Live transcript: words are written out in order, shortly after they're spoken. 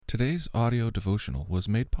Today's audio devotional was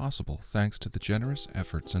made possible thanks to the generous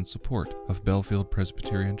efforts and support of Bellefield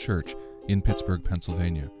Presbyterian Church in Pittsburgh,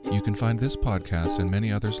 Pennsylvania. You can find this podcast and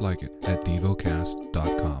many others like it at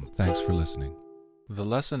Devocast.com. Thanks for listening. The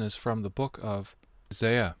lesson is from the book of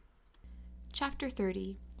Isaiah. Chapter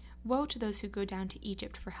 30. Woe to those who go down to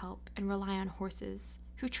Egypt for help and rely on horses,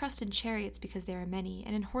 who trust in chariots because they are many,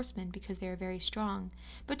 and in horsemen because they are very strong,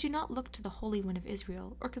 but do not look to the Holy One of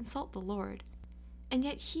Israel, or consult the Lord. And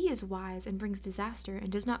yet he is wise and brings disaster, and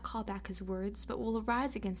does not call back his words, but will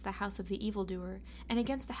arise against the house of the evildoer, and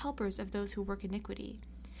against the helpers of those who work iniquity.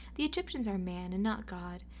 The Egyptians are man, and not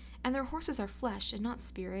God, and their horses are flesh, and not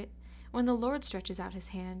spirit. When the Lord stretches out his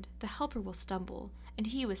hand, the helper will stumble, and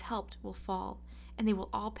he who is helped will fall, and they will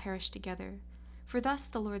all perish together. For thus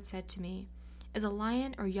the Lord said to me, as a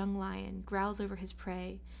lion or young lion growls over his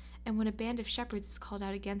prey, and when a band of shepherds is called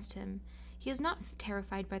out against him, he is not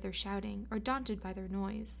terrified by their shouting, or daunted by their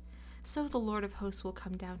noise. So the Lord of hosts will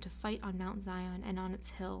come down to fight on Mount Zion and on its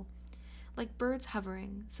hill. Like birds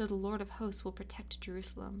hovering, so the Lord of hosts will protect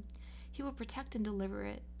Jerusalem. He will protect and deliver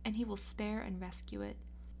it, and he will spare and rescue it.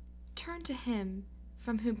 Turn to him,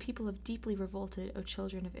 from whom people have deeply revolted, O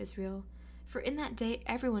children of Israel. For in that day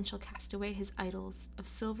everyone shall cast away his idols of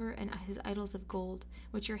silver and his idols of gold,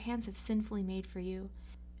 which your hands have sinfully made for you.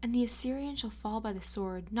 And the Assyrian shall fall by the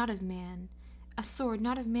sword, not of man. A sword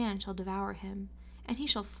not of man shall devour him, and he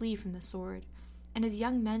shall flee from the sword. And his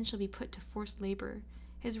young men shall be put to forced labor.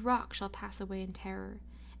 His rock shall pass away in terror,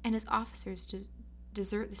 and his officers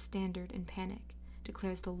desert the standard in panic,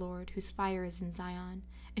 declares the Lord, whose fire is in Zion,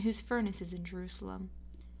 and whose furnace is in Jerusalem.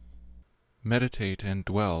 Meditate and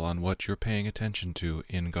dwell on what you're paying attention to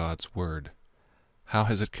in God's Word. How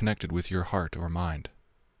has it connected with your heart or mind?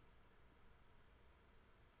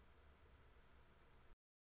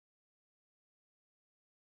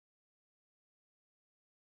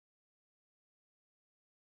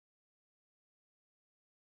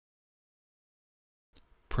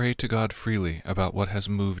 Pray to God freely about what has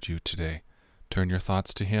moved you today. Turn your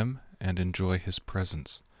thoughts to Him and enjoy His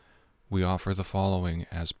presence. We offer the following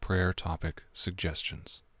as prayer topic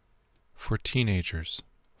suggestions. For teenagers,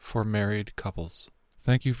 for married couples.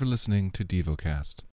 Thank you for listening to Devocast.